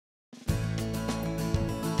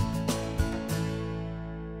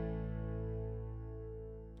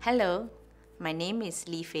Hello, my name is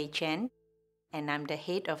Fei Chen, and I'm the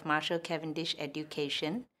head of Marshall Cavendish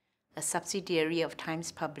Education, a subsidiary of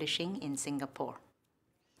Times Publishing in Singapore.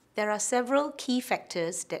 There are several key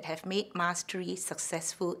factors that have made mastery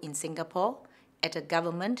successful in Singapore at a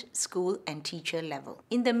government, school, and teacher level.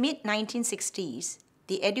 In the mid-1960s,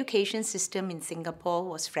 the education system in Singapore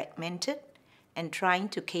was fragmented and trying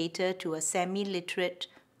to cater to a semi-literate,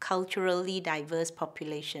 culturally diverse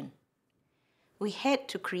population. We had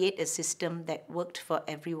to create a system that worked for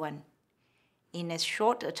everyone, in as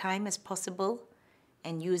short a time as possible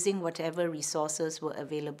and using whatever resources were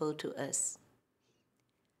available to us.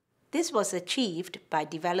 This was achieved by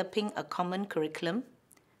developing a common curriculum,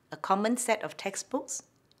 a common set of textbooks,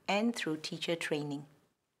 and through teacher training.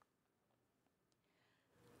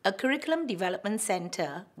 A curriculum development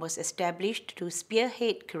center was established to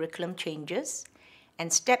spearhead curriculum changes,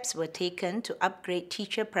 and steps were taken to upgrade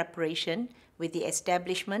teacher preparation with the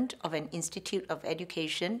establishment of an Institute of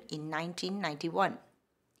Education in 1991.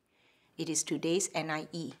 It is today's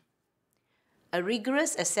NIE. A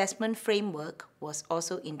rigorous assessment framework was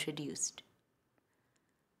also introduced.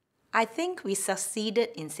 I think we succeeded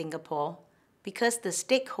in Singapore because the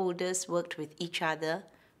stakeholders worked with each other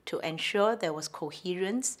to ensure there was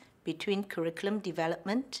coherence between curriculum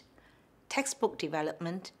development, textbook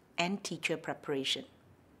development, and teacher preparation.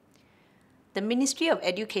 The Ministry of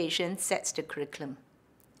Education sets the curriculum,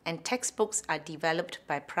 and textbooks are developed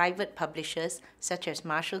by private publishers such as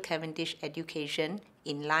Marshall Cavendish Education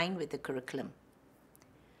in line with the curriculum.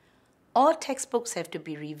 All textbooks have to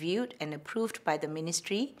be reviewed and approved by the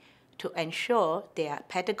Ministry to ensure they are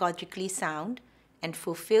pedagogically sound and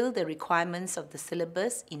fulfill the requirements of the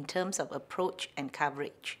syllabus in terms of approach and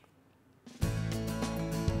coverage.